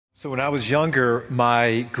So when I was younger,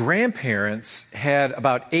 my grandparents had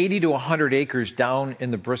about 80 to 100 acres down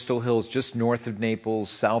in the Bristol Hills, just north of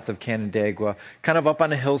Naples, south of Canandaigua, kind of up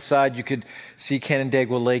on a hillside. You could see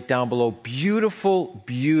Canandaigua Lake down below. Beautiful,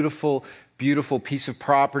 beautiful, beautiful piece of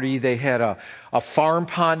property. They had a farm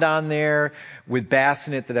pond on there with bass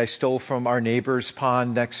in it that I stole from our neighbor's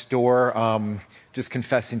pond next door. Just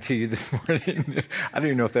confessing to you this morning. I don't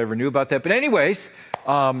even know if they ever knew about that. But anyways,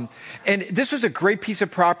 and this was a great piece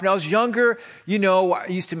of property. When I was younger, I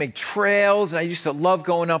used to make trails, and I used to love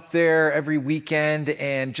going up there every weekend,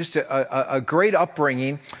 and just a great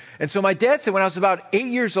upbringing. And so my dad said, when I was about 8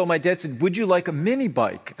 years old, my dad said, "Would you like a mini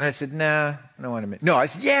bike?" And I said, "Nah, I don't want a mini." No, I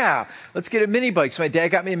said, "Yeah, let's get a mini bike." So my dad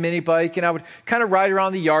got me a mini bike, and I would kind of ride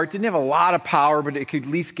around the yard. Didn't have a lot of power, but it could at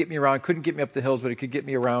least get me around. Couldn't get me up the hills, but it could get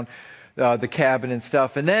me around the cabin and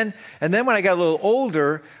stuff. And then when I got a little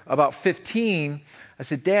older, about 15, I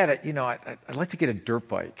said, "Dad, I'd like to get a dirt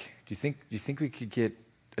bike. Do you think we could get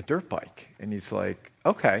a dirt bike?" And he's like,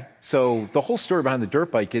 "Okay." So the whole story behind the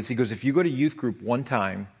dirt bike is, he goes, "If you go to youth group one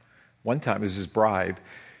time, it was his bribe,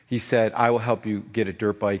 he said, I will help you get a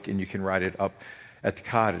dirt bike and you can ride it up at the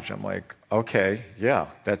cottage." I'm like, "Okay, yeah,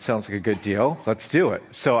 that sounds like a good deal. Let's do it."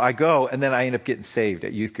 So I go, and then I end up getting saved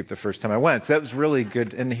at youth group the first time I went. So that was really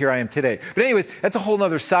good, and here I am today. But anyways, that's a whole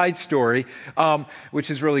other side story, which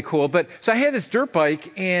is really cool. But so I had this dirt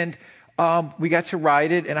bike, and we got to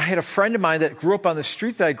ride it, and I had a friend of mine that grew up on the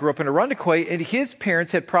street that I grew up in, Arundequoit, and his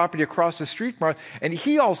parents had property across the street from us, and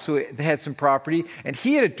he also had some property, and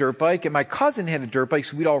he had a dirt bike, and my cousin had a dirt bike,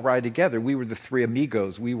 so we'd all ride together. We were the three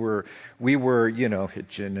amigos. We were,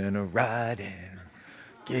 hitching and a riding,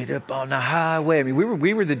 get up on the highway. I mean,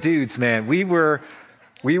 we were the dudes, man. We were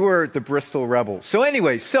the Bristol Rebels. So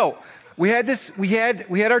anyway, we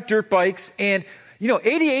had our dirt bikes, and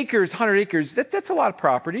 80 acres, 100 acres, that's a lot of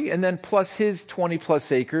property, and then plus his 20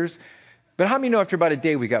 plus acres. But how many know after about a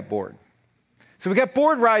day we got bored? So we got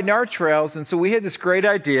bored riding our trails, and so we had this great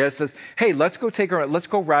idea. It says, "Hey, let's go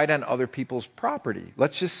ride on other people's property.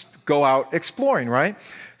 Let's just go out exploring," right?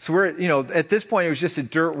 So we're, at this point, it was just a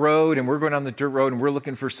dirt road, and we're going on the dirt road, and we're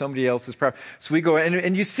looking for somebody else's property. So we go,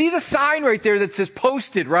 and you see the sign right there that says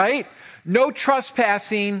posted, right? No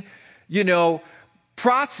trespassing,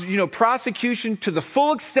 prosecution to the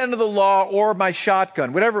full extent of the law, or my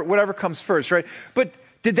shotgun, whatever comes first, right? But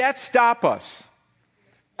did that stop us?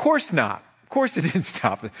 Of course not. Of course it didn't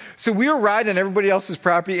stop us. So we were riding on everybody else's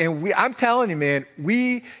property, and I'm telling you, man,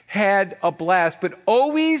 we had a blast. But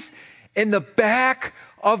always in the back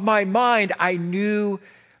of my mind, I knew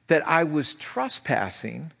that I was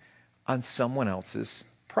trespassing on someone else's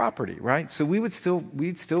property, right? So we'd still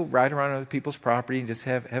ride around other people's property and just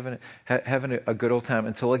having a good old time,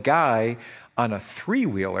 until a guy on a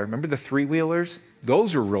three-wheeler, remember the three-wheelers?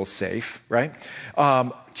 Those are real safe, right?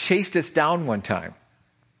 Chased us down one time.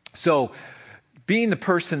 So being the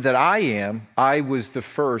person that I am, I was the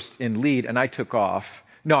first in lead, and I took off.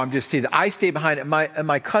 No, I'm just teasing. I stayed behind, and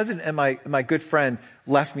my cousin and my good friend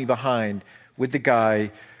left me behind with the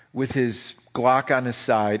guy with his Glock on his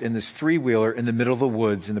side in this three-wheeler in the middle of the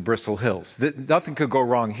woods in the Bristol Hills. Nothing could go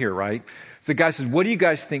wrong here, right? So the guy says, "What do you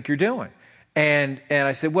guys think you're doing?" And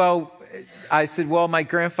I said, my grandfather, I said,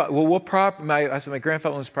 "My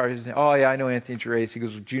grandfather owns property." He said, "Oh yeah, I know Anthony Gerace." He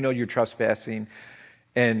goes, "Do you know you're trespassing?"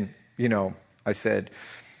 And, I said,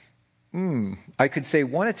 I could say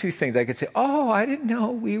one of two things. I could say, "Oh, I didn't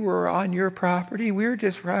know we were on your property. We were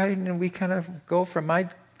just riding, and we kind of go from my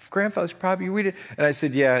grandfather's property. We did." And I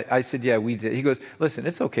said, "Yeah, we did." He goes, "Listen,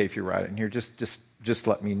 it's okay if you're riding here. Just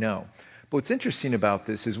let me know." But what's interesting about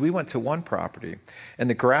this is we went to one property, and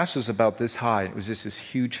the grass was about this high. It was just this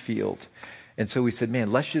huge field. And so we said,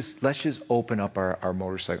 "Man, let's just open up our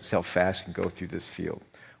motorcycle, see how fast we can go through this field."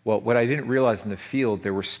 Well, what I didn't realize in the field,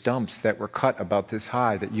 there were stumps that were cut about this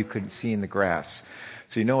high that you couldn't see in the grass.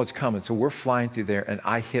 So you know it's coming. So we're flying through there, and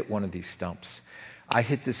I hit one of these stumps. I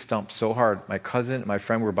hit this stump so hard. My cousin and my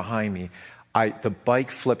friend were behind me. The bike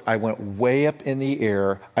flipped. I went way up in the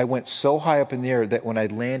air. I went so high up in the air that when I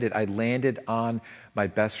landed on my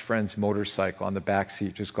best friend's motorcycle on the back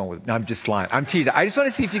seat, just going with, no, I'm just lying. I'm teasing. I just want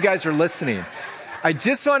to see if you guys are listening. I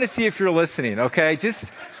just want to see if you're listening, okay?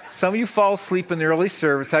 Some of you fall asleep in the early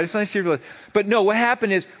service. I just want to see if you're listening. But no, what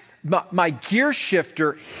happened is my gear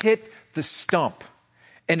shifter hit the stump.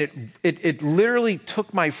 And it literally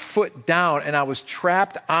took my foot down, and I was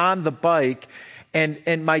trapped on the bike.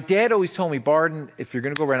 And my dad always told me, "Barden, if you're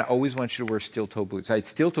going to go around, I always want you to wear steel-toe boots." I had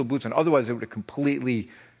steel-toe boots on. Otherwise, it would have completely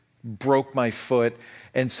broke my foot.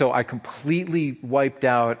 And so I completely wiped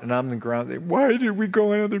out, and I'm on the ground. Why did we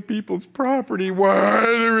go on other people's property?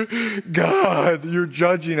 God, you're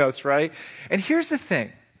judging us, right? And here's the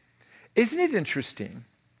thing. Isn't it interesting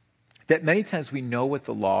that many times we know what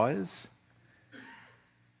the law is,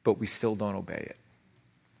 but we still don't obey it?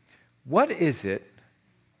 What is it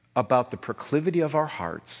about the proclivity of our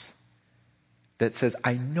hearts that says,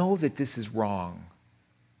 I know that this is wrong,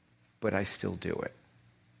 but I still do it?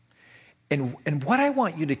 And what I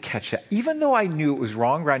want you to catch that, even though I knew it was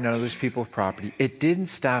wrong riding on other people's property, it didn't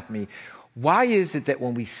stop me. Why is it that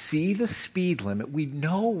when we see the speed limit, we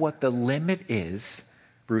know what the limit is,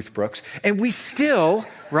 Ruth Brooks, and we still,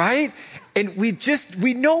 right? And we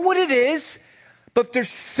know what it is, but there's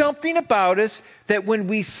something about us that when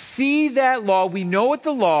we see that law, we know what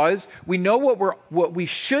the law is, we know what we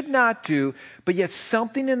should not do, but yet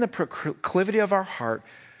something in the proclivity of our heart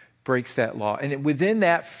breaks that law. And within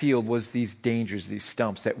that field was these dangers, these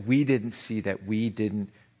stumps that we didn't see, that we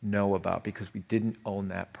didn't know about because we didn't own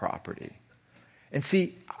that property. And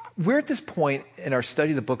see, we're at this point in our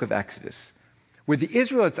study of the book of Exodus where the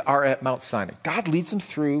Israelites are at Mount Sinai. God leads them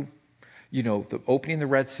through, the opening the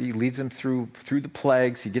Red Sea, leads them through the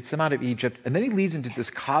plagues. He gets them out of Egypt. And then he leads them to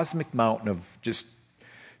this cosmic mountain of just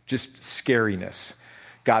scariness.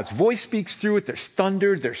 God's voice speaks through it. There's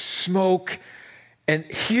thunder, there's smoke. And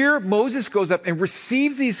here Moses goes up and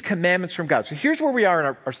receives these commandments from God. So here's where we are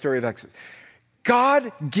in our story of Exodus.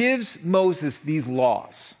 God gives Moses these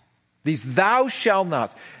laws, these thou shalt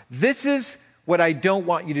not. This is what I don't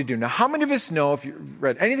want you to do. Now, how many of us know, if you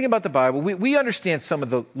read anything about the Bible, we understand some of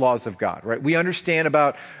the laws of God, right? We understand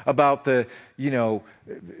about the,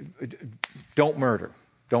 don't murder,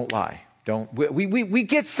 don't lie. We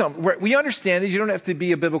get some. We understand these. You don't have to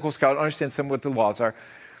be a biblical scholar to understand some of what the laws are.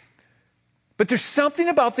 But there's something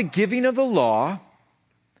about the giving of the law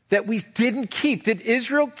that we didn't keep. Did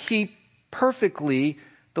Israel keep perfectly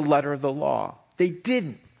the letter of the law? They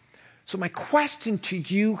didn't. So my question to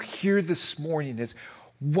you here this morning is,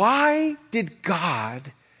 why did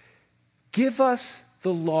God give us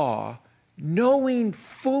the law knowing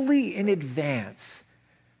fully in advance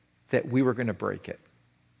that we were going to break it?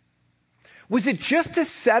 Was it just to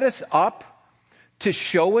set us up to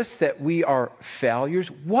show us that we are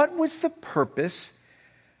failures? What was the purpose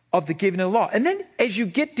of the giving of the law? And then as you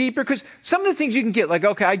get deeper, because some of the things you can get, like,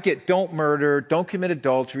 okay, I get don't murder, don't commit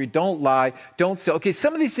adultery, don't lie, don't steal. Okay,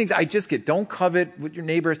 some of these things I just get. Don't covet with your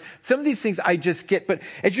neighbors. Some of these things I just get. But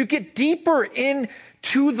as you get deeper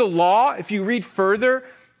into the law, if you read further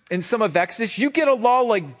in some of Exodus, you get a law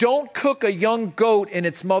like don't cook a young goat in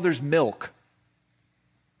its mother's milk.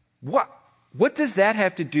 What does that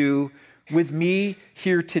have to do with me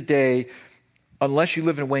here today? Unless you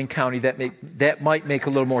live in Wayne County, that might make a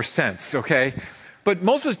little more sense, okay? But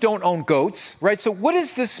most of us don't own goats, right? So what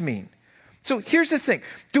does this mean? So here's the thing.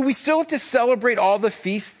 Do we still have to celebrate all the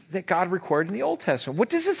feasts that God recorded in the Old Testament? What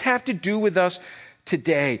does this have to do with us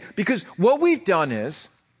today? Because what we've done is,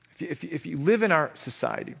 if you live in our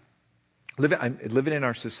society, living in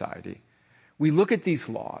our society, we look at these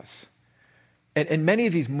laws, and many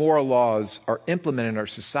of these moral laws are implemented in our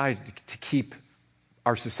society to keep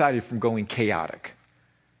our society from going chaotic.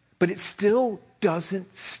 But it still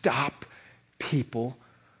doesn't stop people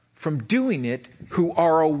from doing it who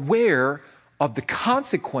are aware of the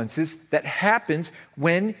consequences that happens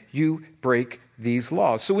when you break these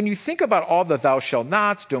laws. So when you think about all the thou shalt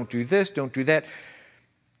nots, don't do this, don't do that,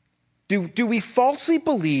 do we falsely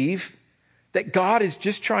believe that God is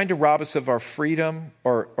just trying to rob us of our freedom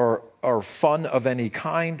or fun of any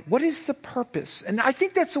kind? What is the purpose? And I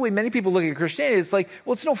think that's the way many people look at Christianity. It's like,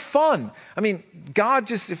 well, it's no fun. I mean,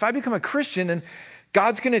 if I become a Christian, and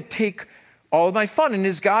God's going to take all of my fun, and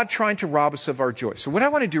is God trying to rob us of our joy? So what I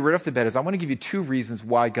want to do right off the bat is I want to give you two reasons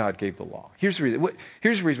why God gave the law. Here's the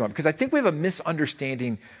reason why. Because I think we have a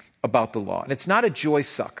misunderstanding about the law. And it's not a joy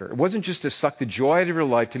sucker. It wasn't just to suck the joy out of your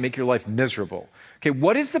life to make your life miserable. Okay,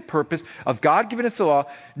 what is the purpose of God giving us the law,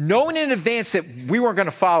 knowing in advance that we weren't going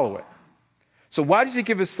to follow it? So why does he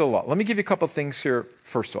give us the law? Let me give you a couple of things here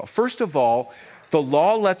first of all. First of all, the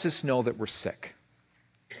law lets us know that we're sick.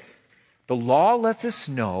 The law lets us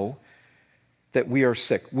know that we are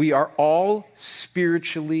sick. We are all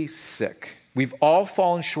spiritually sick. We've all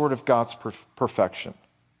fallen short of God's perfection.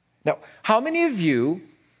 Now, how many of you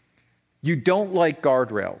don't like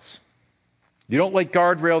guardrails? You don't like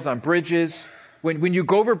guardrails on bridges? When you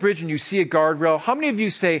go over a bridge and you see a guardrail, how many of you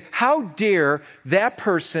say, how dare that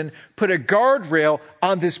person put a guardrail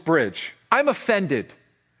on this bridge? I'm offended.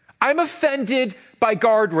 I'm offended by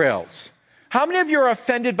guardrails. How many of you are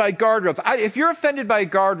offended by guardrails? If you're offended by a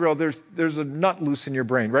guardrail, there's a nut loose in your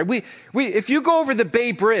brain, right? If you go over the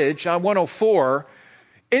Bay Bridge on 104,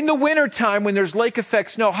 in the wintertime when there's lake effect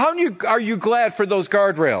snow, how many are you glad for those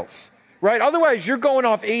guardrails? right? Otherwise, you're going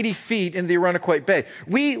off 80 feet in the Irondequoit Bay.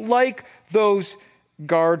 We like those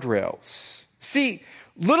guardrails. See,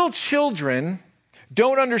 little children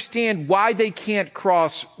don't understand why they can't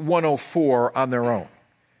cross 104 on their own.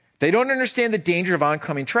 They don't understand the danger of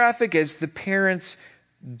oncoming traffic as the parents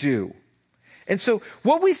do. And so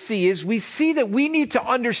what we see that we need to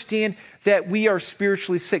understand that we are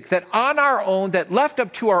spiritually sick, that on our own, that left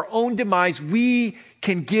up to our own demise, we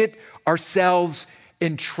can get ourselves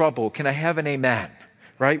in trouble. Can I have an amen?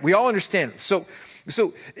 Right? We all understand. So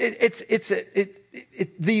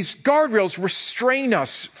these guardrails restrain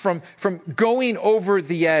us from going over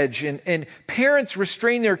the edge, and parents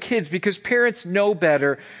restrain their kids because parents know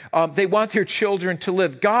better. They want their children to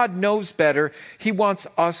live. God knows better. He wants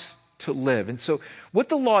us to live. And so what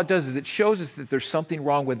the law does is it shows us that there's something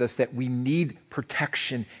wrong with us, that we need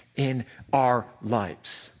protection in our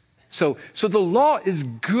lives. So the law is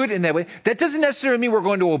good in that way. That doesn't necessarily mean we're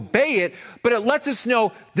going to obey it, but it lets us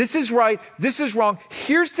know this is right, this is wrong.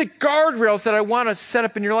 Here's the guardrails that I want to set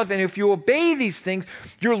up in your life. And if you obey these things,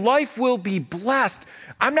 your life will be blessed.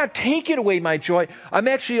 I'm not taking away my joy. I'm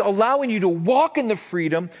actually allowing you to walk in the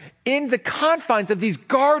freedom in the confines of these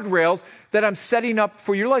guardrails that I'm setting up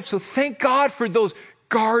for your life. So thank God for those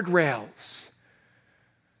guardrails.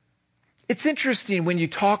 It's interesting when you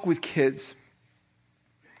talk with kids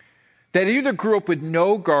that either grew up with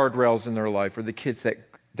no guardrails in their life or the kids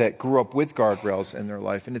that grew up with guardrails in their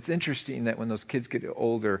life. And it's interesting that when those kids get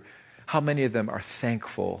older, how many of them are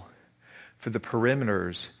thankful for the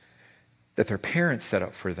perimeters that their parents set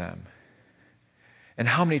up for them. And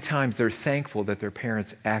how many times they're thankful that their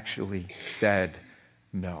parents actually said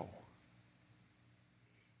no.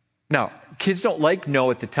 Now, kids don't like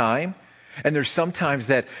no at the time. And there's sometimes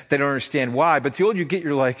that they don't understand why. But the older you get,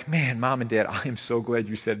 you're like, man, Mom and Dad, I am so glad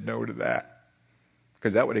you said no to that.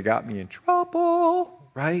 Because that would have got me in trouble,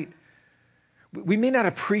 right? We may not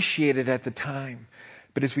appreciate it at the time.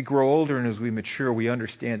 But as we grow older and as we mature, we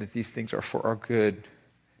understand that these things are for our good,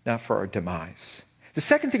 not for our demise. The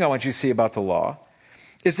second thing I want you to see about the law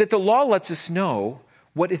is that the law lets us know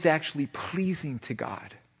what is actually pleasing to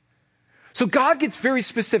God. So God gets very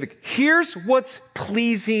specific. Here's what's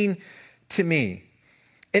pleasing to me.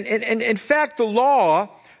 And in fact, the law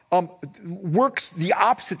works the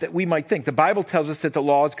opposite that we might think. The Bible tells us that the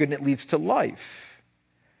law is good and it leads to life.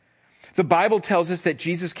 The Bible tells us that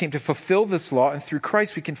Jesus came to fulfill this law, and through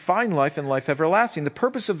Christ we can find life and life everlasting. The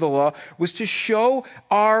purpose of the law was to show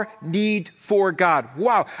our need for God.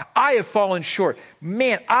 Wow, I have fallen short.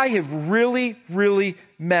 Man, I have really, really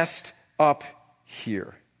messed up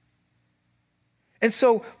here. And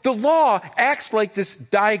so the law acts like this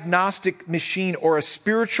diagnostic machine or a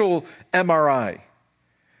spiritual MRI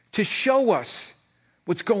to show us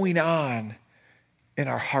what's going on in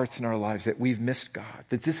our hearts and our lives, that we've missed God,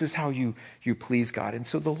 that this is how you please God. And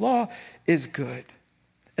so the law is good.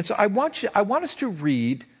 And so I want us to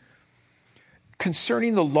read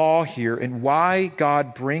concerning the law here and why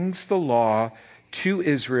God brings the law to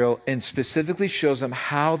Israel and specifically shows them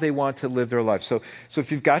how they want to live their life. So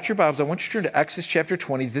if you've got your Bibles, I want you to turn to Exodus chapter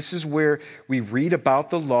 20. This is where we read about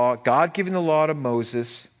the law, God giving the law to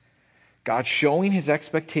Moses, God showing his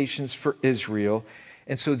expectations for Israel.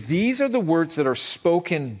 And so these are the words that are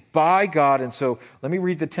spoken by God. And so let me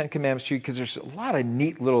read the Ten Commandments to you, because there's a lot of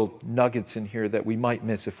neat little nuggets in here that we might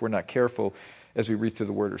miss if we're not careful as we read through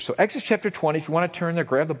the word. So Exodus chapter 20, if you want to turn there,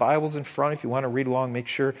 grab the Bibles in front. If you want to read along, make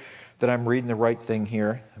sure that I'm reading the right thing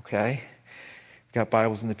here, okay? We've got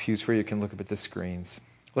Bibles in the pews for you. You can look up at the screens.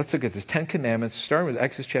 Let's look at this. 10 Commandments, starting with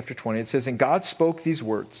Exodus chapter 20. It says, "And God spoke these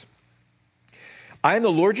words. I am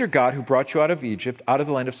the Lord your God who brought you out of Egypt, out of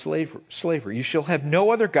the land of slavery. You shall have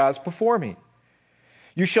no other gods before me.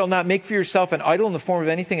 You shall not make for yourself an idol in the form of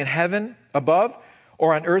anything in heaven above,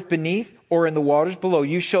 or on earth beneath, or in the waters below.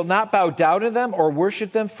 You shall not bow down to them or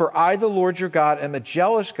worship them, for I, the Lord your God, am a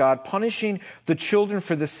jealous God, punishing the children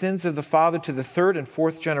for the sins of the father to the third and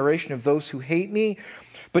fourth generation of those who hate me,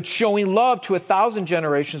 but showing love to 1,000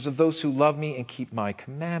 generations of those who love me and keep my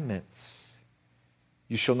commandments.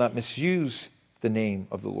 You shall not misuse the name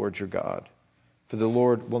of the Lord your God, for the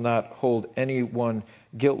Lord will not hold anyone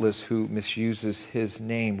guiltless who misuses his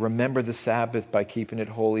name. Remember the Sabbath by keeping it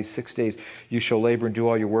holy. 6 days you shall labor and do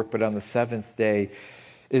all your work, but on the seventh day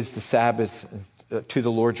is the Sabbath to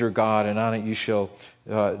the Lord your God, and on it you shall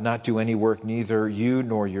not do any work, neither you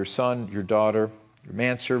nor your son, your daughter, your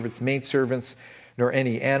manservants, maidservants, nor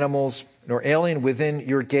any animals, nor alien within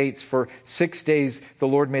your gates. For 6 days the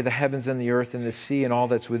Lord made the heavens and the earth and the sea and all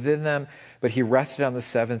that's within them, but he rested on the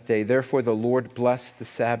seventh day. Therefore the Lord blessed the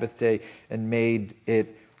Sabbath day and made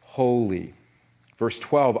it holy. Verse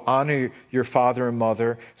 12, honor your father and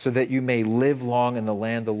mother so that you may live long in the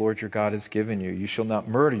land the Lord your God has given you. You shall not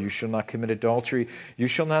murder. You shall not commit adultery. You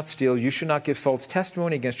shall not steal. You shall not give false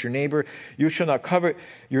testimony against your neighbor. You shall not covet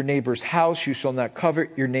your neighbor's house. You shall not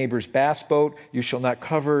covet your neighbor's bass boat. You shall not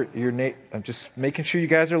cover your neighbor. I'm just making sure you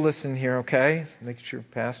guys are listening here, okay? Making sure,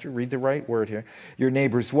 Pastor, read the right word here. Your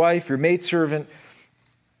neighbor's wife, your maidservant,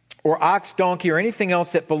 or ox, donkey, or anything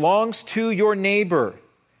else that belongs to your neighbor.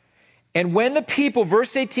 And when the people,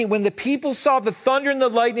 verse 18, when the people saw the thunder and the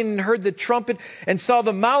lightning and heard the trumpet and saw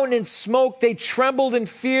the mountain in smoke, they trembled in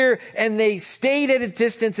fear and they stayed at a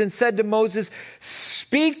distance and said to Moses,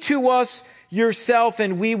 speak to us yourself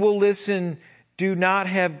and we will listen. Do not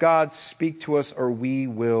have God speak to us or we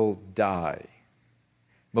will die.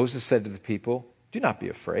 Moses said to the people, do not be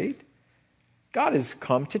afraid. God has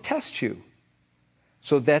come to test you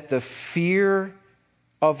so that the fear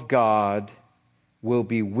of God will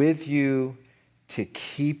be with you to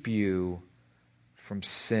keep you from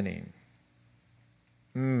sinning.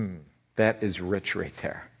 That is rich right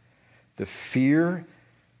there. The fear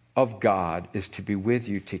of God is to be with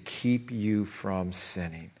you to keep you from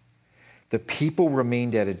sinning. The people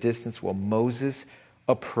remained at a distance while Moses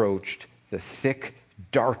approached the thick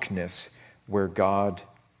darkness where God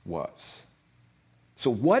was.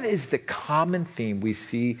 So what is the common theme we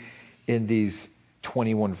see in these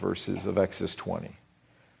 21 verses of Exodus 20?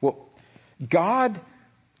 Well, God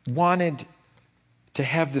wanted to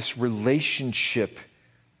have this relationship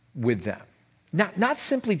with them. Not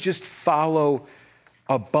simply just follow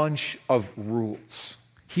a bunch of rules.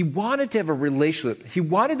 He wanted to have a relationship. He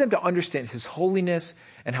wanted them to understand His holiness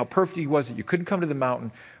and how perfect He was, that you couldn't come to the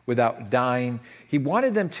mountain without dying. He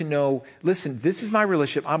wanted them to know, listen, this is my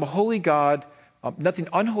relationship. I'm a holy God. Nothing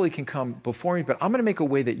unholy can come before me, but I'm going to make a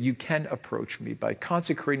way that you can approach me by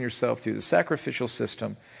consecrating yourself through the sacrificial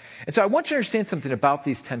system. And so I want you to understand something about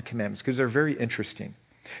these 10 commandments because they're very interesting.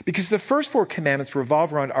 Because the first 4 commandments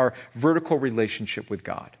revolve around our vertical relationship with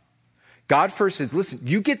God. God first says, listen,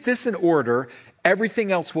 you get this in order,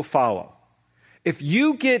 everything else will follow. If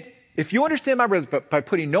you understand my will by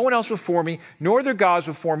putting no one else before me, nor other gods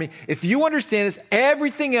before me, if you understand this,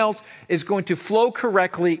 everything else is going to flow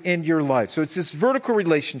correctly in your life. So it's this vertical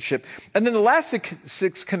relationship. And then the last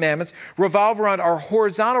 6 commandments revolve around our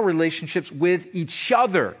horizontal relationships with each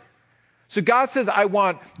other. So God says, I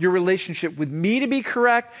want your relationship with me to be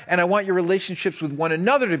correct, and I want your relationships with one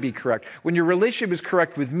another to be correct. When your relationship is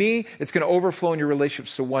correct with me, it's going to overflow in your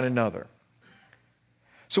relationships to one another.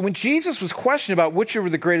 So when Jesus was questioned about which were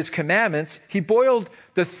the greatest commandments, he boiled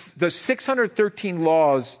the 613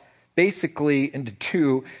 laws basically into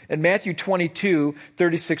 2. And Matthew 22,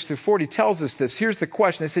 36 through 40 tells us this. Here's the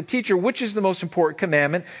question. They said, teacher, which is the most important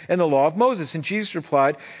commandment in the law of Moses? And Jesus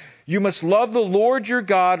replied, you must love the Lord your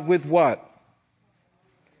God with what?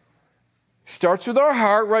 Starts with our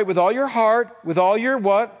heart, right? With all your heart, with all your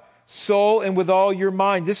what? Soul, and with all your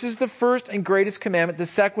mind. This is the first and greatest commandment. The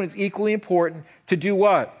second one is equally important. To do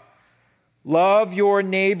what? Love your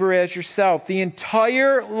neighbor as yourself. The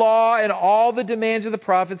entire law and all the demands of the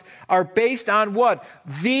prophets are based on what?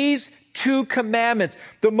 These 2 commandments.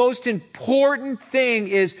 The most important thing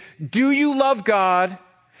is, do you love God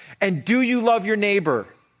and do you love your neighbor?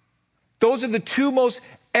 Those are the 2 most,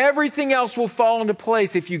 everything else will fall into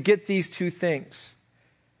place if you get these 2 things.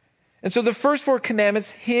 And so the first 4 commandments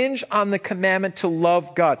hinge on the commandment to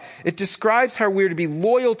love God. It describes how we're to be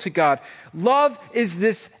loyal to God. Love is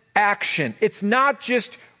this action. It's not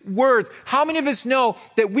just words. How many of us know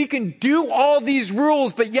that we can do all these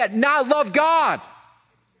rules but yet not love God?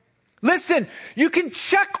 Listen, you can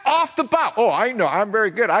check off the box. Oh, I know, I'm very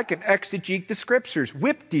good. I can exegete the scriptures.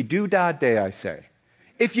 Whip-de-doo-dah-day, I say.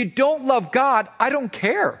 If you don't love God, I don't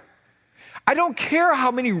care. I don't care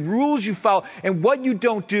how many rules you follow and what you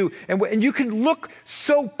don't do. And you can look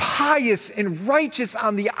so pious and righteous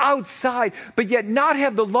on the outside, but yet not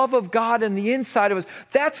have the love of God in the inside of us.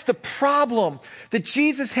 That's the problem that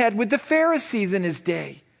Jesus had with the Pharisees in his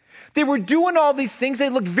day. They were doing all these things. They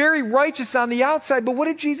looked very righteous on the outside, but what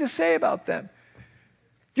did Jesus say about them?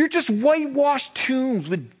 You're just whitewashed tombs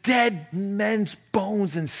with dead men's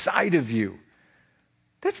bones inside of you.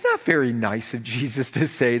 That's not very nice of Jesus to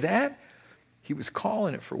say that. He was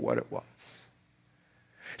calling it for what it was.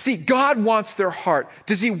 See, God wants their heart.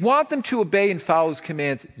 Does He want them to obey and follow His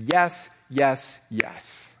commands? Yes, yes,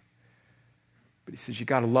 yes. But He says, you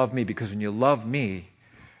got to love me, because when you love me,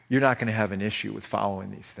 you're not going to have an issue with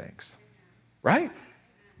following these things. Right?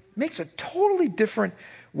 Makes a totally different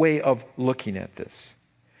way of looking at this.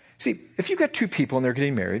 See, if you've got 2 people and they're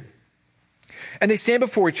getting married, And they stand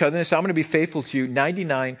before each other and say, I'm going to be faithful to you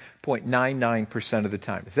 99.99% of the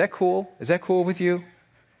time. Is that cool? Is that cool with you?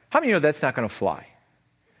 How many know that's not going to fly?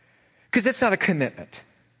 Because that's not a commitment.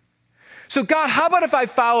 So God, how about if I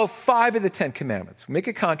follow 5 of the 10 commandments? Make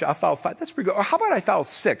a contract, I'll follow 5. That's pretty good. Or how about I follow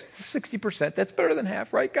 6? It's 60%. That's better than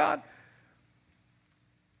half, right, God?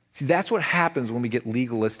 See, that's what happens when we get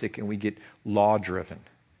legalistic and we get law-driven.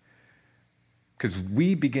 Because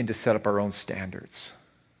we begin to set up our own standards.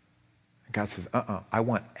 And God says, I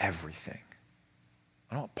want everything.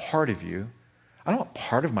 I don't want part of you. I don't want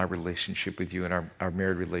part of my relationship with you in our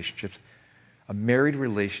married relationships. A married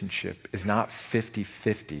relationship is not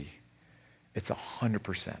 50-50. It's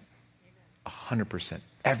 100%. 100%.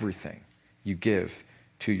 Everything you give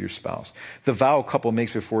to your spouse. The vow a couple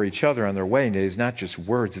makes before each other on their wedding day is not just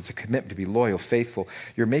words. It's a commitment to be loyal, faithful.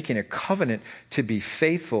 You're making a covenant to be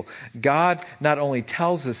faithful. God not only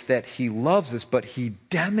tells us that he loves us, but he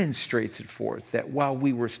demonstrates it for us, that while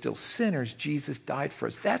we were still sinners, Jesus died for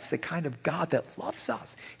us. That's the kind of God that loves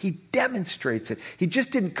us. He demonstrates it. He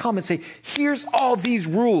just didn't come and say, here's all these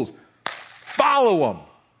rules. Follow them.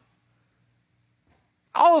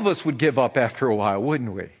 All of us would give up after a while,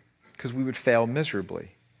 wouldn't we? Because we would fail miserably.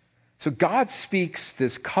 So God speaks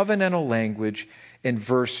this covenantal language in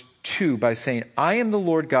verse 2 by saying, I am the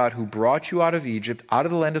Lord God who brought you out of Egypt, out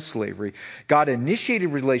of the land of slavery. God initiated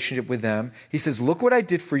a relationship with them. He says, look what I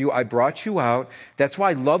did for you. I brought you out. That's why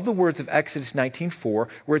I love the words of Exodus 19:4,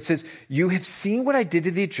 where it says, you have seen what I did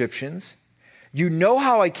to the Egyptians. You know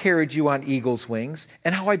how I carried you on eagle's wings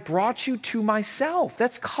and how I brought you to myself.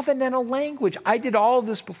 That's covenantal language. I did all of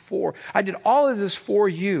this before. I did all of this for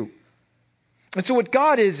you. And so what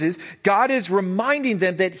God is God is reminding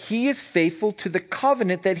them that he is faithful to the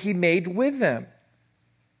covenant that he made with them.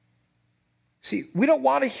 See, we don't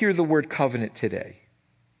want to hear the word covenant today.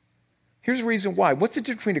 Here's the reason why. What's the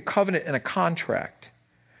difference between a covenant and a contract?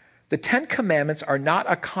 The 10 Commandments are not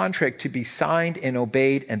a contract to be signed and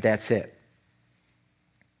obeyed, and that's it.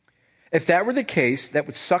 If that were the case, that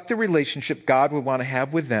would suck the relationship God would want to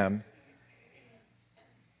have with them,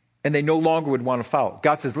 and they no longer would want to follow.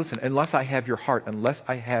 God says, listen, unless I have your heart,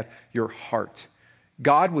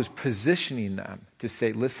 God was positioning them to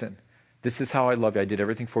say, listen, this is how I love you. I did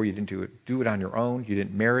everything for you. You didn't do it on your own. You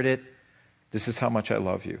didn't merit it. This is how much I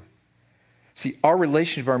love you. See, our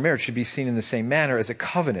relationship, our marriage should be seen in the same manner as a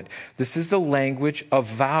covenant. This is the language of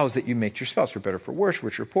vows that you make to your spouse, for better, for worse,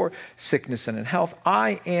 rich or poor, sickness and in health.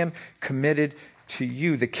 I am committed to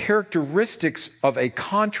you. The characteristics of a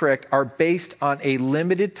contract are based on a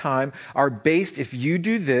limited time, are based, if you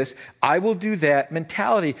do this, I will do that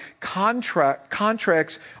mentality.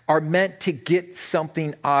 Contracts are meant to get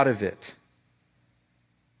something out of it.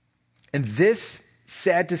 And this,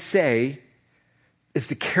 sad to say, is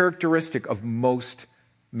the characteristic of most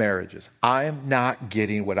marriages. I'm not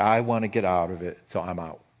getting what I want to get out of it, so I'm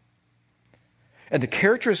out. And the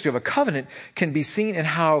characteristic of a covenant can be seen in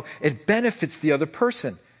how it benefits the other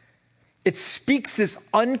person. It speaks this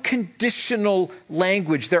unconditional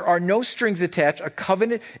language. There are no strings attached. A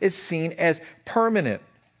covenant is seen as permanent.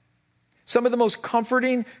 Some of the most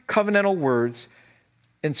comforting covenantal words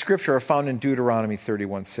in Scripture are found in Deuteronomy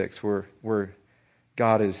 31:6, where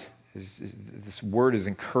God this word is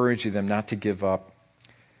encouraging them not to give up.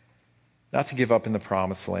 Not to give up in the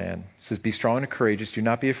promised land. It says, be strong and courageous. Do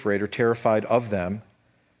not be afraid or terrified of them.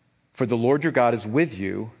 For the Lord your God is with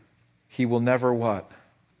you. He will never what?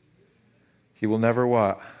 He will never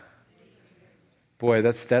what? Boy,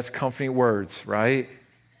 that's comforting words, right?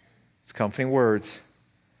 It's comforting words.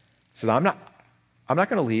 He says, I'm not going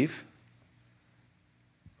to leave.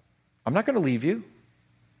 I'm not going to leave you.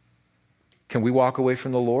 Can we walk away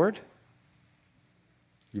from the Lord?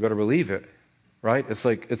 You better believe it. Right? It's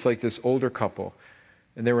like this older couple,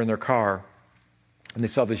 and they were in their car, and they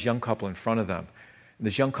saw this young couple in front of them. And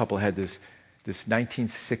this young couple had this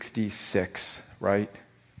 1966, right,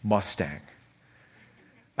 Mustang.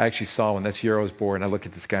 I actually saw one. That's the year I was born. I looked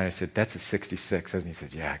at this guy and I said, that's a 66. And he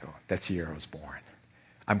said, yeah. I go, that's the year I was born.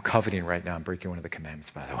 I'm coveting right now. I'm breaking one of the commandments,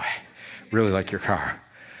 by the way. Really like your car.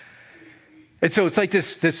 And so it's like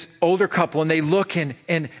this older couple, and they look and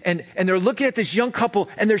they're looking at this young couple,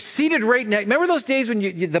 and they're seated right next. Remember those days when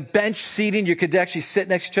the bench seating, you could actually sit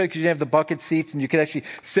next to each other because you didn't have the bucket seats, and you could actually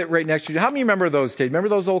sit right next to each other. How many remember those days? Remember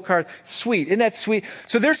those old cars? Sweet. Isn't that sweet?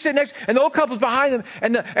 So they're sitting next, and the old couple's behind them,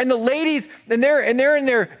 and the ladies, and they're in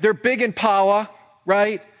their big Impala,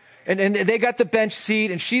 right? And they got the bench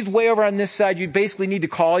seat, and she's way over on this side. You basically need to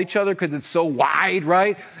call each other because it's so wide,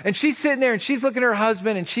 right? And she's sitting there, and she's looking at her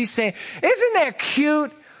husband, and she's saying, isn't that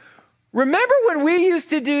cute? Remember when we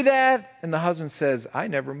used to do that? And the husband says, I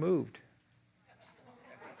never moved.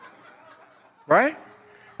 Right?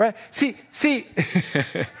 Right? See, see,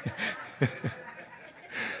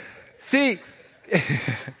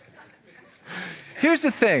 here's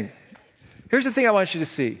the thing. Here's the thing I want you to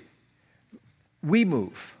see. We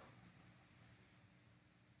move.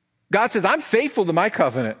 God says, I'm faithful to my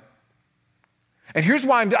covenant. And here's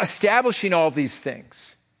why I'm establishing all these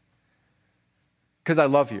things. Because I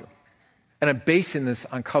love you. And I'm basing this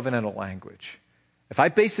on covenantal language. If I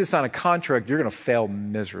base this on a contract, you're going to fail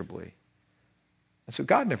miserably. And so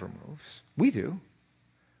God never moves. We do.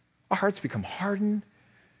 Our hearts become hardened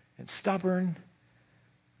and stubborn.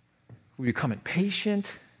 We become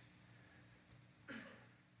impatient.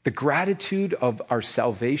 The gratitude of our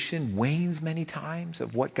salvation wanes many times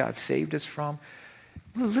of what God saved us from.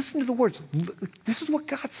 Listen to the words. This is what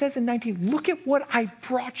God says in 19. Look at what I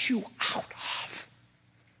brought you out of.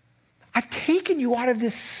 I've taken you out of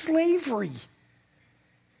this slavery.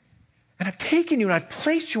 And I've taken you and I've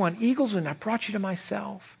placed you on eagles and I've brought you to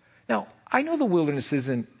myself. Now, I know the wilderness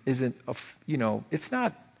isn't it's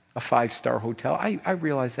not a 5-star hotel. I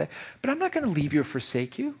realize that. But I'm not going to leave you or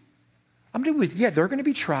forsake you. There are going to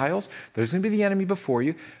be trials. There's going to be the enemy before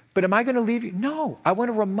you. But am I going to leave you? No. I want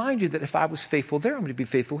to remind you that if I was faithful there, I'm going to be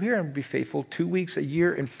faithful here. I'm going to be faithful 2 weeks, a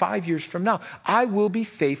year, and 5 years from now. I will be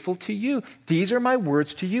faithful to you. These are my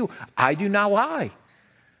words to you. I do not lie.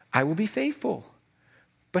 I will be faithful.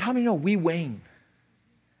 But how many know we wane?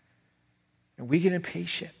 And we get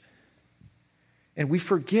impatient. And we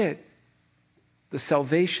forget the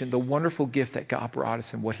salvation, the wonderful gift that God brought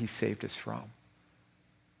us and what he saved us from.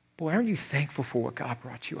 Boy, aren't you thankful for what God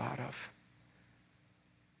brought you out of?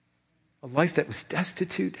 A life that was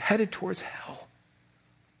destitute, headed towards hell.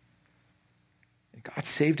 And God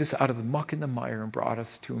saved us out of the muck and the mire and brought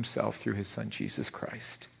us to himself through his son, Jesus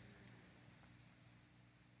Christ.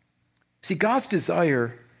 See, God's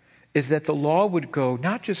desire is that the law would go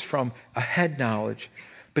not just from a head knowledge,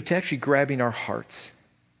 but to actually grabbing our hearts.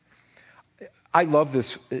 I love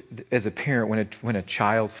this as a parent when a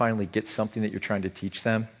child finally gets something that you're trying to teach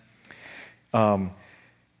them. And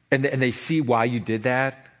they see why you did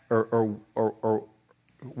that, or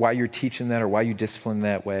why you're teaching that, or why you discipline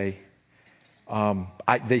that way.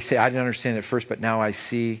 They say, I didn't understand it at first, but now I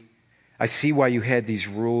see. I see why you had these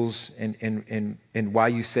rules and why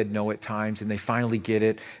you said no at times, and they finally get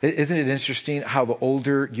it. Isn't it interesting how the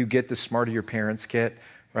older you get, the smarter your parents get,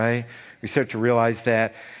 right? We start to realize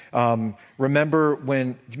that. Remember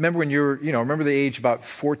when remember the age about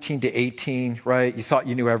 14 to 18, right? You thought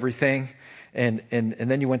you knew everything. And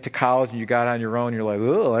then you went to college and you got on your own. You're like,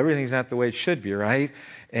 oh, everything's not the way it should be, right?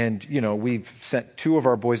 And, we've sent 2 of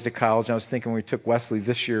our boys to college. And I was thinking when we took Wesley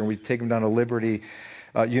this year and we take him down to Liberty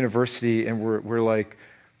University, and we're like,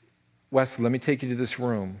 Wesley, let me take you to this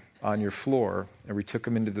room on your floor. And we took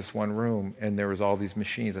him into this one room, and there was all these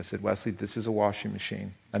machines. I said, Wesley, this is a washing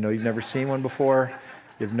machine. I know you've never seen one before.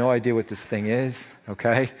 You have no idea what this thing is,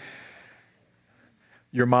 okay?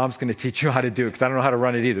 Your mom's going to teach you how to do it because I don't know how to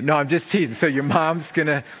run it either. No, I'm just teasing. So your mom's going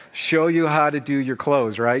to show you how to do your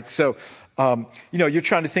clothes, right? So, you're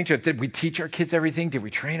trying to think, did we teach our kids everything? Did we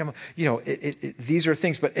train them? These are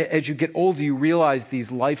things. But as you get older, you realize these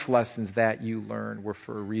life lessons that you learned were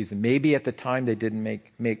for a reason. Maybe at the time they didn't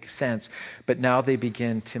make sense, but now they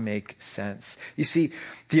begin to make sense. You see,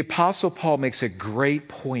 the Apostle Paul makes a great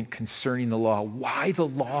point concerning the law. Why the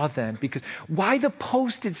law then? Because why the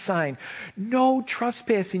posted sign? No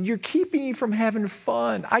trespassing. You're keeping me from having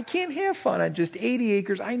fun. I can't have fun on just 80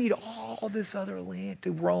 acres. I need all this other land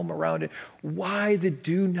to roam around it. Why the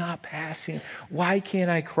do not passing? Why can't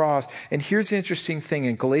I cross? And here's the interesting thing.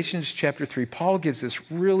 In Galatians chapter 3, Paul gives this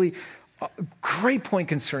really great point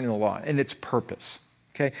concerning the law and its purpose.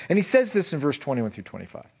 Okay? And he says this in verse 21 through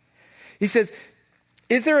 25. He says,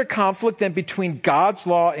 is there a conflict then between God's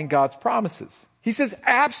law and God's promises? He says,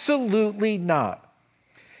 absolutely not.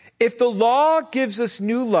 If the law gives us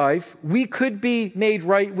new life, we could be made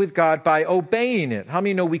right with God by obeying it. How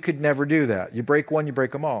many know we could never do that? You break one, you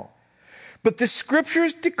break them all. But the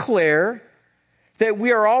scriptures declare that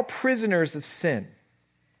we are all prisoners of sin.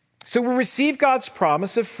 So we receive God's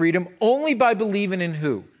promise of freedom only by believing in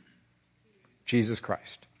who? Jesus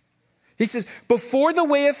Christ. He says, before the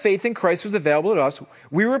way of faith in Christ was available to us,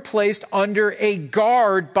 we were placed under a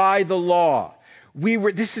guard by the law.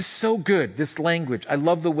 This is so good, this language. I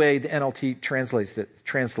love the way the NLT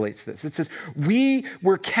translates this. It says, we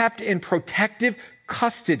were kept in protective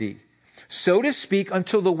custody, so to speak,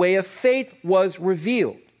 until the way of faith was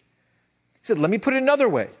revealed. He said, let me put it another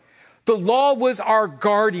way. The law was our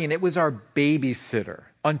guardian. It was our babysitter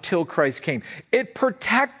until Christ came. It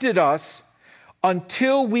protected us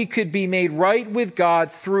until we could be made right with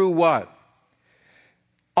God through what?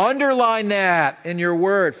 Underline that in your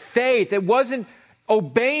word. Faith. It wasn't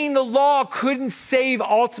obeying the law couldn't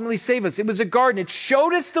ultimately save us. It was a garden. It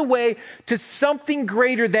showed us the way to something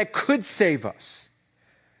greater that could save us.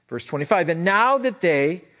 Verse 25, and now that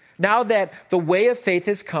the way of faith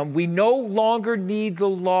has come, we no longer need the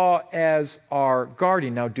law as our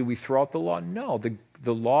guardian. Now, do we throw out the law? No.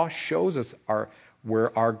 The law shows us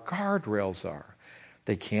where our guardrails are.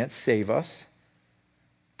 They can't save us.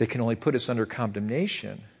 They can only put us under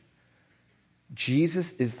condemnation.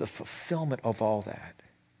 Jesus is the fulfillment of all that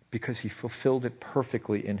because he fulfilled it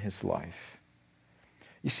perfectly in his life.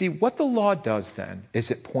 You see, what the law does then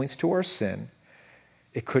is it points to our sin.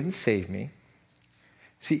 It couldn't save me.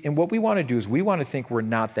 See, and what we want to do is we want to think we're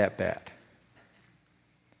not that bad.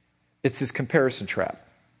 It's this comparison trap.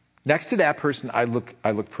 Next to that person, I look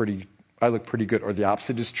pretty good. Or the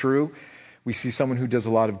opposite is true. We see someone who does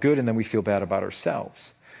a lot of good and then we feel bad about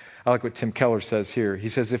ourselves. I like what Tim Keller says here. He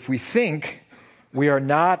says, if we think we are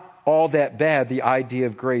not all that bad, the idea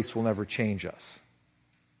of grace will never change us.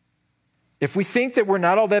 If we think that we're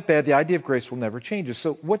not all that bad, the idea of grace will never change us.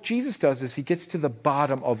 So what Jesus does is he gets to the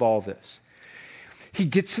bottom of all this. He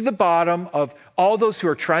gets to the bottom of all those who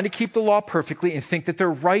are trying to keep the law perfectly and think that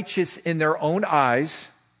they're righteous in their own eyes.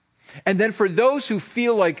 And then for those who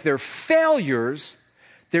feel like they're failures,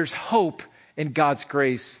 there's hope in God's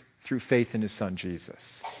grace through faith in his son,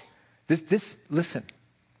 Jesus. Listen,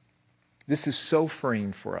 this is so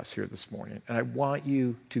freeing for us here this morning. And I want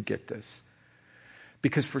you to get this.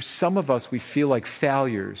 Because for some of us, we feel like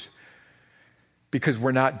failures because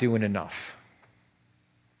we're not doing enough.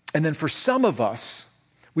 And then for some of us,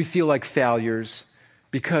 we feel like failures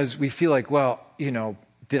because we feel like, well,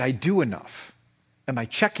 did I do enough? Am I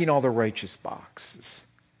checking all the righteous boxes?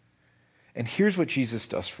 And here's what Jesus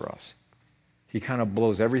does for us. He kind of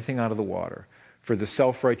blows everything out of the water. For the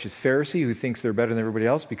self-righteous Pharisee who thinks they're better than everybody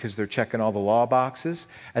else because they're checking all the law boxes.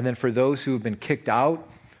 And then for those who have been kicked out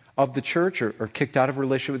of the church or kicked out of a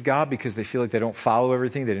relationship with God because they feel like they don't follow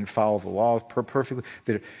everything, they didn't follow the law perfectly.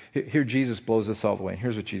 Here Jesus blows this all the way. And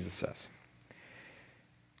here's what Jesus says.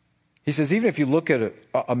 He says, even if you look at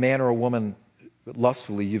a man or a woman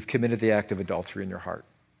lustfully, you've committed the act of adultery in your heart.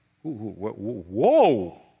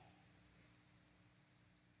 Whoa!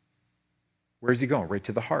 Where's he going? Right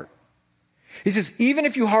to the heart. He says, even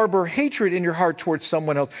if you harbor hatred in your heart towards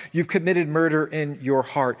someone else, you've committed murder in your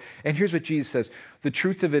heart. And here's what Jesus says. The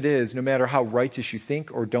truth of it is, no matter how righteous you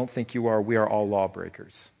think or don't think you are, we are all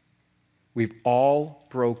lawbreakers. We've all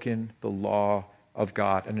broken the law of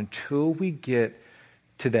God. And until we get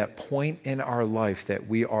to that point in our life that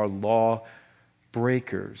we are law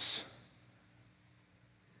breakers,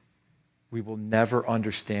 we will never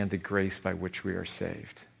understand the grace by which we are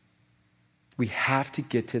saved. We have to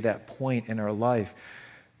get to that point in our life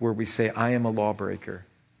where we say, I am a lawbreaker.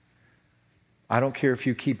 I don't care if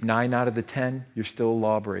you keep 9 out of the 10, you're still a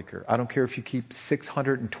lawbreaker. I don't care if you keep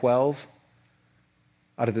 612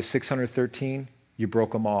 out of the 613, you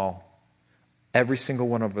broke them all. Every single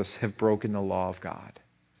one of us have broken the law of God.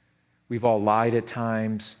 We've all lied at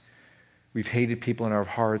times. We've hated people in our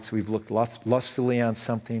hearts. We've looked lustfully on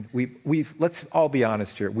something. Let's all be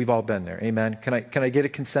honest here. We've all been there. Amen. Can I get a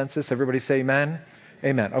consensus? Everybody say amen?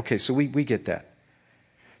 Amen. Okay, so we get that.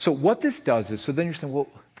 So what this does is, so then you're saying,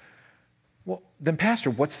 well, then Pastor,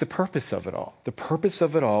 what's the purpose of it all? The purpose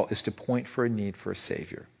of it all is to point for a need for a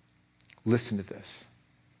Savior. Listen to this,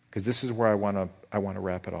 because this is where I want to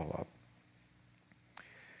wrap it all up.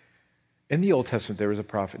 In the Old Testament, there was a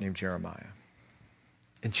prophet named Jeremiah.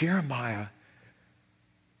 And Jeremiah,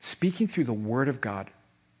 speaking through the Word of God,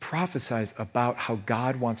 prophesies about how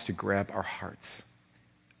God wants to grab our hearts.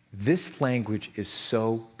 This language is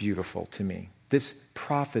so beautiful to me. This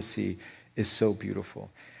prophecy is so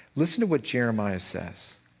beautiful. Listen to what Jeremiah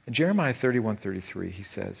says. In Jeremiah 31:33, he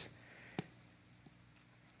says,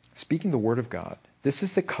 speaking the Word of God, this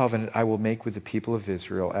is the covenant I will make with the people of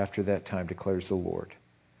Israel after that time, declares the Lord.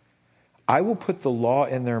 I will put the law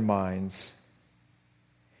in their minds,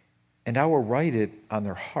 and I will write it on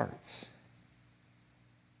their hearts.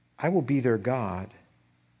 I will be their God,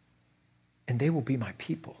 and they will be my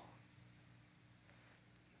people.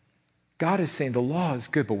 God is saying the law is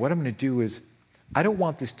good, but what I'm going to do is, I don't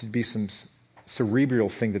want this to be some cerebral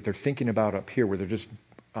thing that they're thinking about up here where they're just,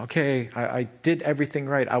 okay, I did everything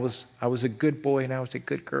right. I was a good boy and I was a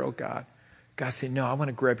good girl, God. God said, no, I want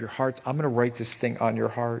to grab your hearts. I'm going to write this thing on your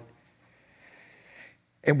heart.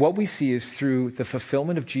 And what we see is through the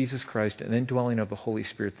fulfillment of Jesus Christ and the indwelling of the Holy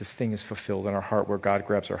Spirit, this thing is fulfilled in our heart where God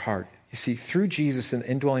grabs our heart. You see, through Jesus and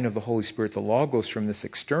the indwelling of the Holy Spirit, the law goes from this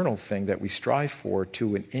external thing that we strive for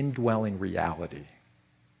to an indwelling reality.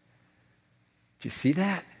 Do you see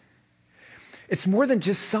that? It's more than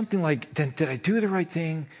just something like, did I do the right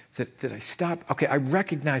thing? Did I stop? Okay, I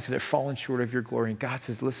recognize that I've fallen short of your glory. And God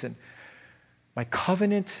says, listen, my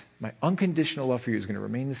covenant, my unconditional love for you is going to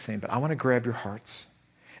remain the same, but I want to grab your hearts.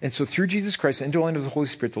 And so through Jesus Christ, the indwelling of the Holy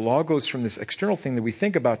Spirit, the law goes from this external thing that we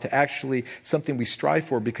think about to actually something we strive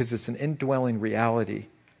for because it's an indwelling reality.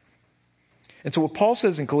 And so what Paul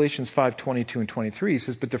says in Galatians 5:22 and 23, he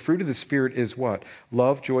says, but the fruit of the Spirit is what?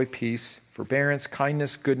 Love, joy, peace, forbearance,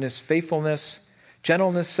 kindness, goodness, faithfulness,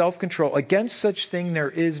 gentleness, self-control. Against such thing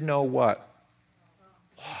there is no what?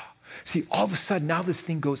 Law. See, all of a sudden, now this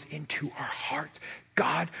thing goes into our hearts.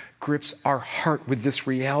 God grips our heart with this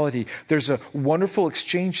reality. There's a wonderful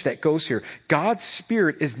exchange that goes here. God's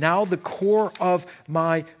Spirit is now the core of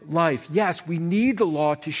my life. Yes, we need the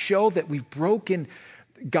law to show that we've broken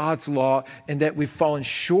God's law and that we've fallen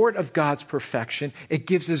short of God's perfection. It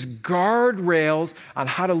gives us guardrails on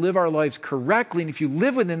how to live our lives correctly. And if you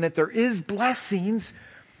live within that, there is blessings,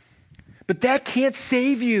 but that can't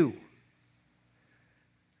save you.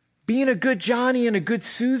 Being a good Johnny and a good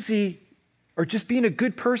Susie, or just being a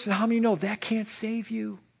good person, how many know that can't save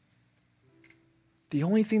you? The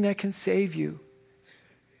only thing that can save you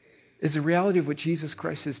is the reality of what Jesus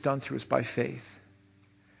Christ has done through us by faith.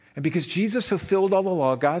 And because Jesus fulfilled all the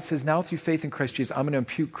law, God says, now through faith in Christ Jesus, I'm going to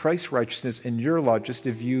impute Christ's righteousness in your law, just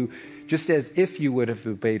as if you would have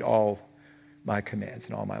obeyed all my commands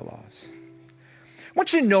and all my laws. I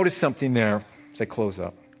want you to notice something there as I close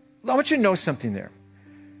up. I want you to know something there.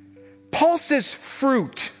 Paul says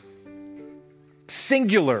fruit,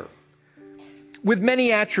 singular, with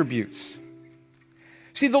many attributes.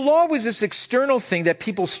 See, the law was this external thing that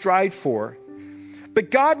people strived for, but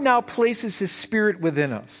God now places His Spirit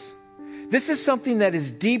within us. This is something that is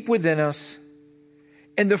deep within us,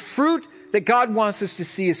 and the fruit that God wants us to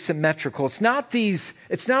see is symmetrical. It's not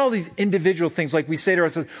all these individual things like we say to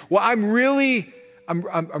ourselves, well, I'm really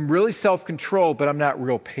self-controlled, but I'm not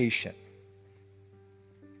real patient.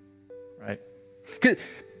 Right?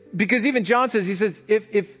 Because even John says, he says,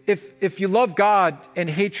 if you love God and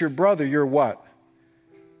hate your brother, you're what?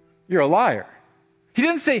 You're a liar. He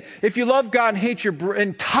didn't say, if you love God and hate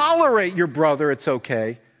and tolerate your brother, it's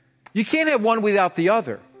okay. You can't have one without the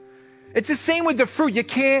other. It's the same with the fruit. You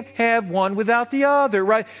can't have one without the other,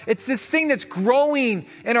 right? It's this thing that's growing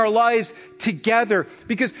in our lives together,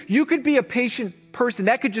 because you could be a patient person.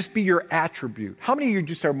 That could just be your attribute. How many of you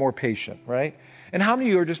just are more patient, right? And how many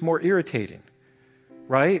of you are just more irritating,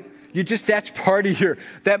 right? That's part of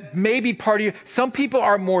that may be part of some people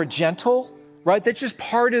are more gentle, right? That's just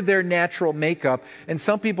part of their natural makeup. And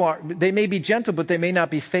some people they may be gentle, but they may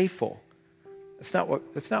not be faithful. That's not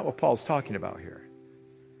what Paul's talking about here.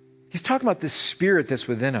 He's talking about this Spirit that's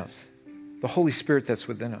within us, the Holy Spirit that's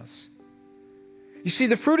within us. You see,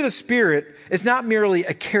 the fruit of the Spirit is not merely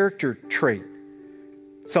a character trait.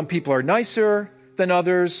 Some people are nicer than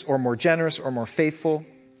others, or more generous, or more faithful.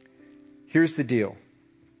 Here's the deal.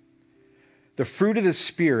 The fruit of the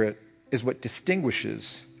Spirit is what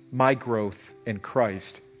distinguishes my growth in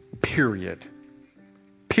Christ, period.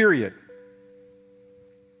 Period.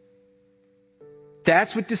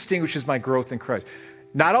 That's what distinguishes my growth in Christ.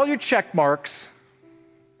 Not all your check marks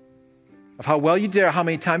of how well you did, or how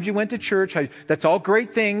many times you went to church. That's all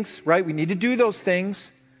great things, right? We need to do those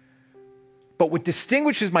things. But what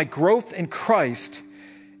distinguishes my growth in Christ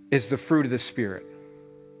is the fruit of the Spirit.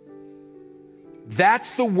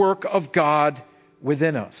 That's the work of God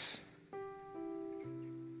within us.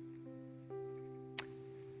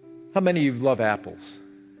 How many of you love apples?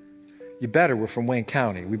 You better. We're from Wayne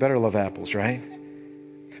County. We better love apples, right?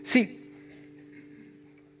 See,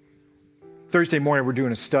 Thursday morning we're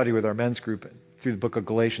doing a study with our men's group through the book of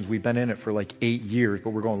Galatians. We've been in it for like 8 years,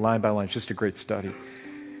 but we're going line by line. It's just a great study.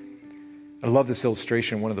 I love this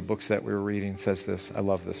illustration. One of the books that we were reading says this. I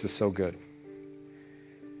love this. It's so good.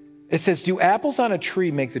 It says, do apples on a tree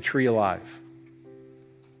make the tree alive?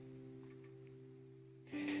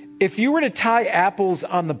 If you were to tie apples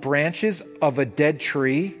on the branches of a dead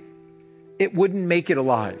tree, it wouldn't make it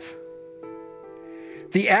alive.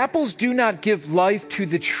 The apples do not give life to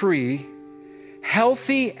the tree.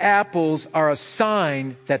 Healthy apples are a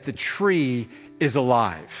sign that the tree is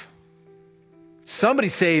alive. Somebody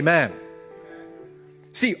say amen.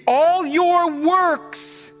 See, all your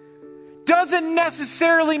works doesn't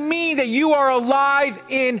necessarily mean that you are alive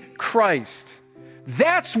in Christ.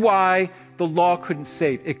 That's why the law couldn't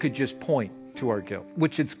save. It could just point to our guilt,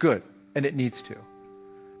 which it's good, and it needs to.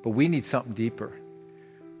 But we need something deeper.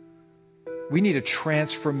 We need a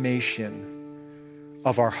transformation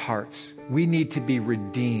of our hearts. We need to be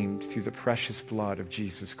redeemed through the precious blood of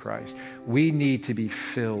Jesus Christ. We need to be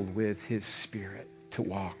filled with His Spirit to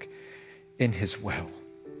walk in his will.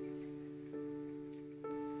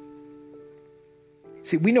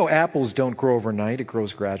 See, we know apples don't grow overnight. It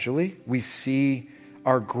grows gradually. We see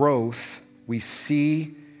our growth.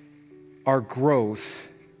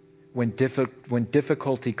 When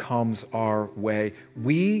difficulty comes our way.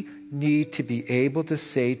 We need to be able to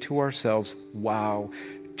say to ourselves, wow,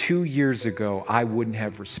 2 years ago, I wouldn't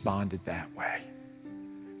have responded that way.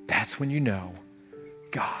 That's when you know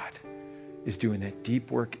God is doing that deep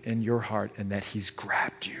work in your heart and that he's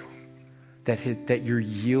grabbed you, that you're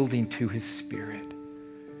yielding to his Spirit.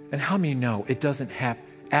 And how many know it doesn't happen?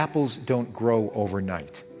 Apples don't grow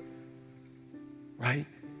overnight, right?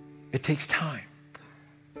 It takes time,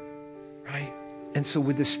 right? And so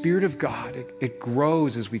with the Spirit of God, it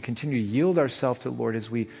grows as we continue to yield ourselves to the Lord, as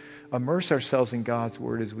we immerse ourselves in God's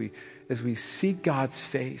Word, as we seek God's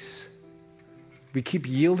face. We keep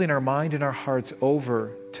yielding our mind and our hearts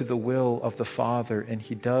over to the will of the Father, and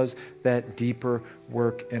he does that deeper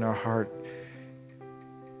work in our heart.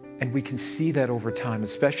 And we can see that over time,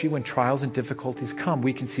 especially when trials and difficulties come.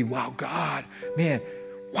 We can see, wow, God, man,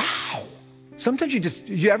 wow. Sometimes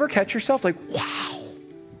you ever catch yourself like, wow,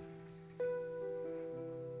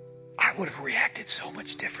 I would have reacted so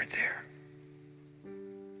much different there.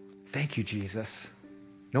 Thank you, Jesus.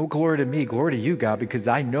 No glory to me, glory to you, God, because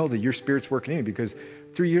I know that your Spirit's working in me. Because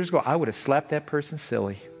 3 years ago, I would have slapped that person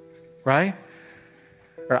silly, right?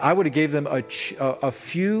 Or I would have gave them a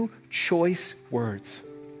few choice words.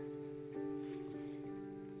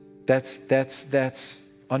 That's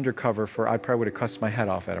undercover for I probably would have cussed my head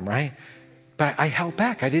off at him, right? But I held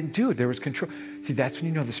back. I didn't do it. There was control. See, that's when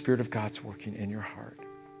you know the Spirit of God's working in your heart.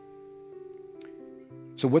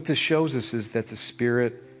 So what this shows us is that the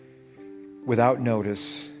Spirit, without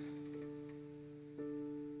notice,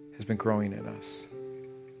 has been growing in us.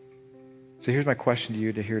 So here's my question to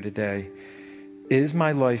you to hear today. Is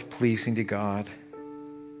my life pleasing to God?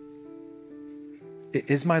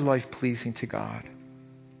 Is my life pleasing to God?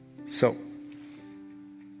 So,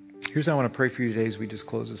 here's how I want to pray for you today as we just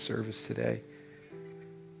close the service today.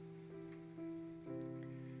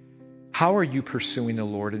 How are you pursuing the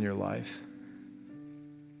Lord in your life?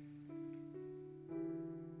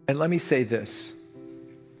 And let me say this.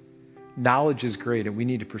 Knowledge is great, and we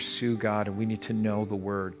need to pursue God, and we need to know the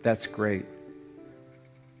Word. That's great.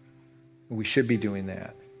 We should be doing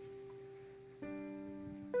that.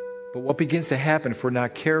 But what begins to happen if we're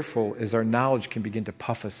not careful is our knowledge can begin to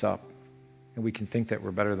puff us up, and we can think that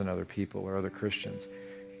we're better than other people or other Christians.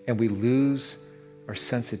 And we lose our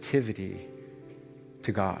sensitivity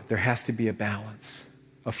to God. There has to be a balance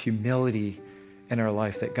of humility in our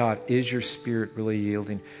life, that God, is your Spirit really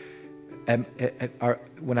yielding? And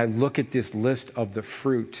when I look at this list of the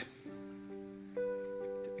fruit,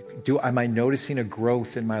 am I noticing a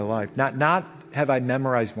growth in my life? Not have I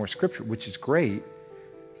memorized more scripture, which is great.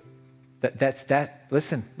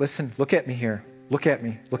 Listen, look at me here. Look at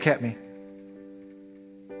me.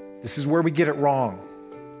 This is where we get it wrong.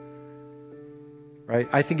 Right?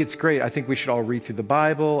 I think it's great. I think we should all read through the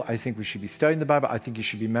Bible. I think we should be studying the Bible. I think you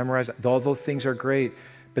should be memorizing. All those things are great,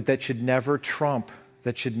 but that should never,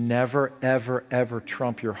 ever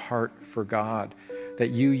trump your heart for God.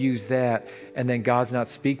 That you use that, and then God's not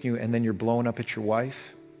speaking to you, and then you're blowing up at your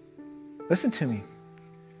wife. Listen to me.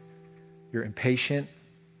 You're impatient.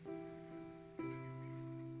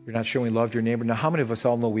 You're not showing love to your neighbor. Now, how many of us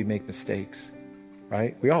all know we make mistakes?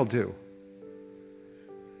 Right? We all do.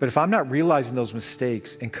 But if I'm not realizing those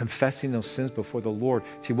mistakes and confessing those sins before the Lord,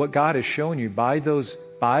 see what God is showing you by those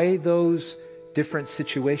different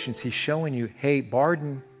situations. He's showing you, hey,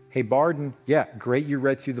 Barden, yeah, great, you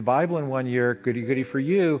read through the Bible in 1 year, goody for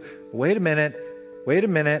you. Wait a minute.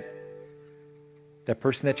 That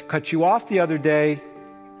person that cut you off the other day,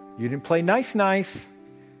 you didn't play nice.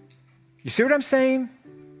 You see what I'm saying?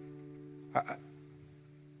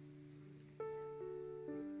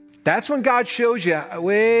 That's when God shows you,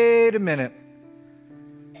 wait a minute.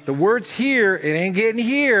 The word's here, it ain't getting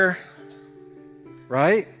here.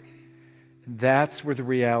 Right? And that's where the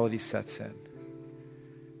reality sets in.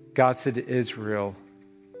 God said to Israel,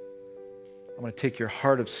 I'm going to take your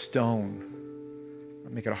heart of stone. I'm going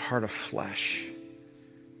to make it a heart of flesh.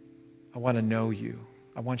 I want to know you.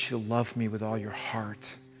 I want you to love me with all your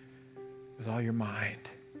heart, with all your mind,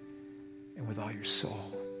 and with all your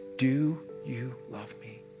soul. Do you love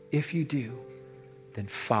me? If you do, then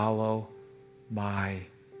follow my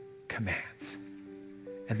commands.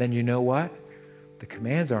 And then you know what? The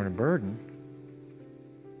commands aren't a burden.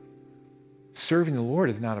 Serving the Lord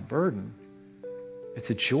is not a burden. It's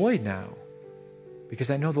a joy now, because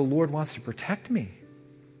I know the Lord wants to protect me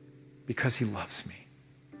because he loves me,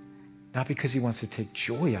 not because he wants to take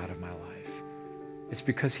joy out of my life. It's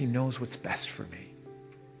because he knows what's best for me.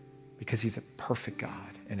 Because he's a perfect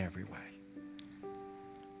God in every way.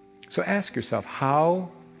 So ask yourself, how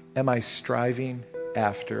am I striving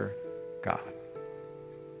after God?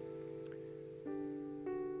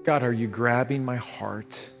 God, are you grabbing my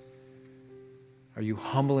heart? Are you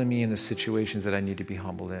humbling me in the situations that I need to be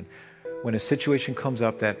humbled in? When a situation comes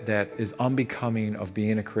up that is unbecoming of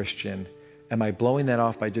being a Christian, am I blowing that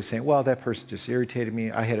off by just saying, well, that person just irritated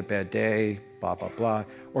me, I had a bad day, blah, blah, blah?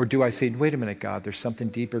 Or do I say, wait a minute, God, there's something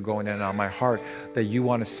deeper going on my heart that you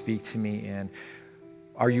want to speak to me in?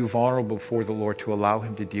 Are you vulnerable before the Lord to allow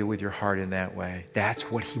him to deal with your heart in that way?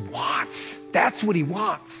 That's what he wants. That's what he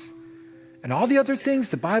wants. And all the other things,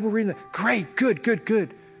 the Bible reading, great,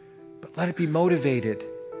 good. But let it be motivated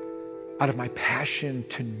out of my passion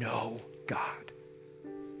to know God.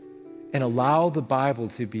 And allow the Bible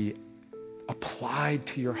to be applied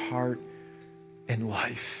to your heart and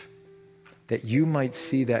life, that you might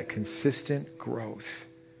see that consistent growth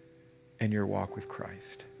in your walk with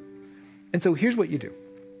Christ. And so here's what you do.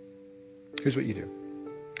 Here's what you do.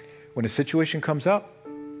 When a situation comes up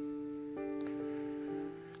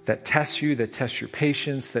that tests you, that tests your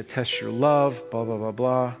patience, that tests your love, blah, blah, blah,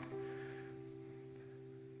 blah,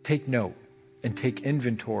 take note and take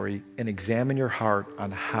inventory and examine your heart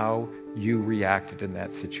on how you reacted in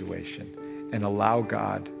that situation, and allow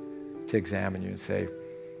God to examine you and say,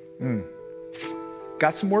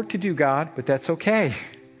 got some work to do, God, but that's okay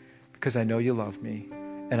because I know you love me.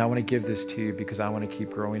 And I want to give this to you because I want to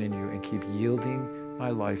keep growing in you and keep yielding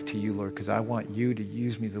my life to you, Lord, because I want you to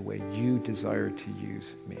use me the way you desire to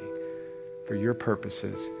use me for your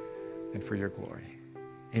purposes and for your glory.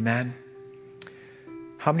 Amen?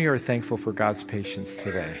 How many are thankful for God's patience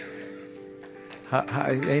today?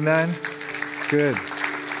 Amen? Good.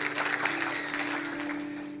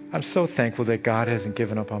 I'm so thankful that God hasn't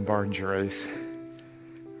given up on Barton Gerace,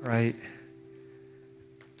 right?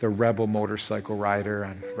 The rebel motorcycle rider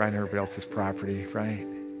on riding everybody else's property, right?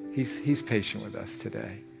 He's patient with us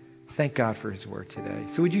today. Thank God for his word today.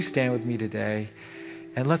 So would you stand with me today?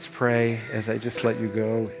 And let's pray as I just let you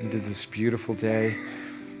go into this beautiful day.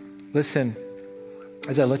 Listen,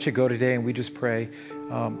 as I let you go today and we just pray,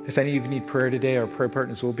 if any of you need prayer today, our prayer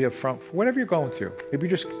partners will be up front for whatever you're going through. Maybe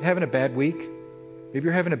you're just having a bad week. Maybe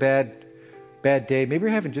you're having a bad day. Maybe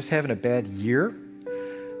you're just having a bad year.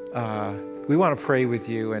 We want to pray with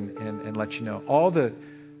you and let you know.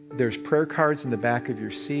 There's prayer cards in the back of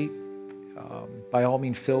your seat. By all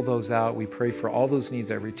means, fill those out. We pray for all those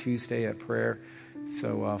needs every Tuesday at prayer.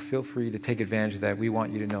 So feel free to take advantage of that. We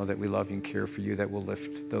want you to know that we love you and care for you, that we'll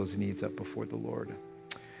lift those needs up before the Lord.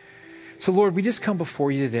 So, Lord, we just come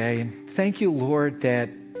before you today. And thank you, Lord, that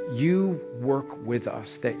you work with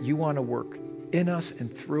us, that you want to work in us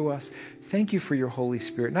and through us. Thank you for your Holy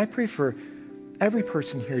Spirit. And I pray for every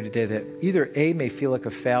person here today that either A, may feel like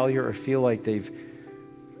a failure or feel like they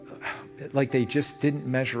just didn't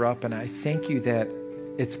measure up. And I thank you that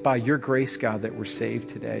it's by your grace, God, that we're saved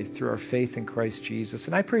today through our faith in Christ Jesus.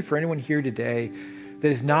 And I pray for anyone here today that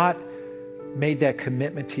has not made that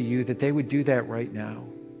commitment to you, that they would do that right now.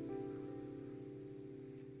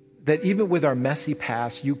 That even with our messy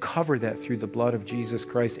past, you cover that through the blood of Jesus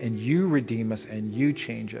Christ, and you redeem us and you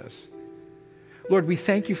change us. Lord, we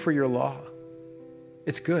thank you for your law.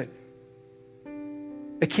 It's good.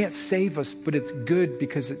 It can't save us, but it's good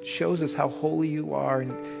because it shows us how holy you are,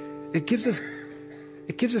 and it gives us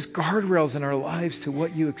guardrails in our lives to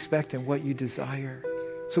what you expect and what you desire.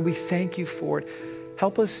 So we thank you for it.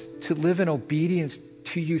 Help us to live in obedience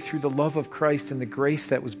to you through the love of Christ and the grace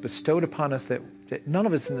that was bestowed upon us that none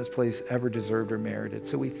of us in this place ever deserved or merited.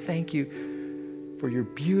 So we thank you for your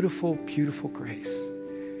beautiful, beautiful grace.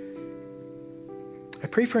 I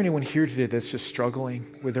pray for anyone here today that's just struggling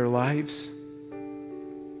with their lives,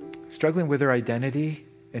 struggling with their identity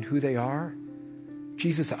and who they are.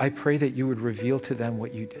 Jesus, I pray that you would reveal to them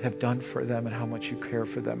what you have done for them and how much you care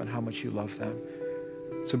for them and how much you love them.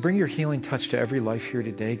 So bring your healing touch to every life here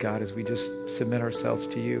today, God, as we just submit ourselves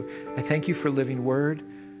to you. I thank you for living word.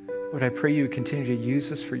 Lord, I pray you would continue to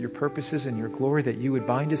use us for your purposes and your glory, that you would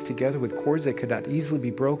bind us together with cords that could not easily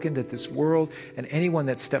be broken, that this world and anyone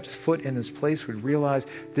that steps foot in this place would realize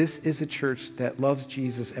this is a church that loves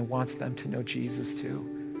Jesus and wants them to know Jesus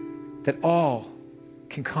too. That all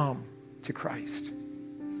can come to Christ.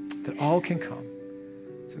 That all can come.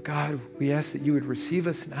 So God, we ask that you would receive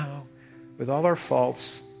us now with all our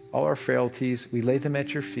faults, all our frailties. We lay them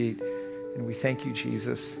at your feet, and we thank you,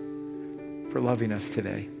 Jesus, for loving us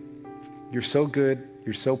today. You're so good.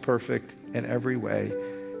 You're so perfect in every way.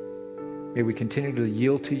 May we continue to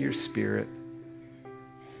yield to your Spirit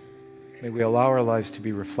May we allow our lives to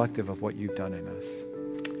be reflective of what you've done in us.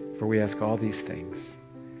 For we ask all these things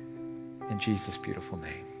in Jesus' beautiful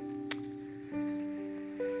name.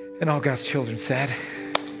 And all God's children said,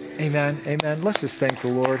 amen, amen. Let's just thank the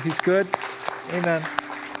Lord. He's good. Amen.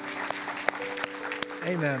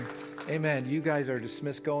 Amen. Amen. You guys are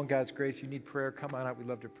dismissed. Go in God's grace. You need prayer. Come on out. We'd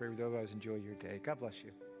love to pray with you. Otherwise, enjoy your day. God bless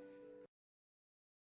you.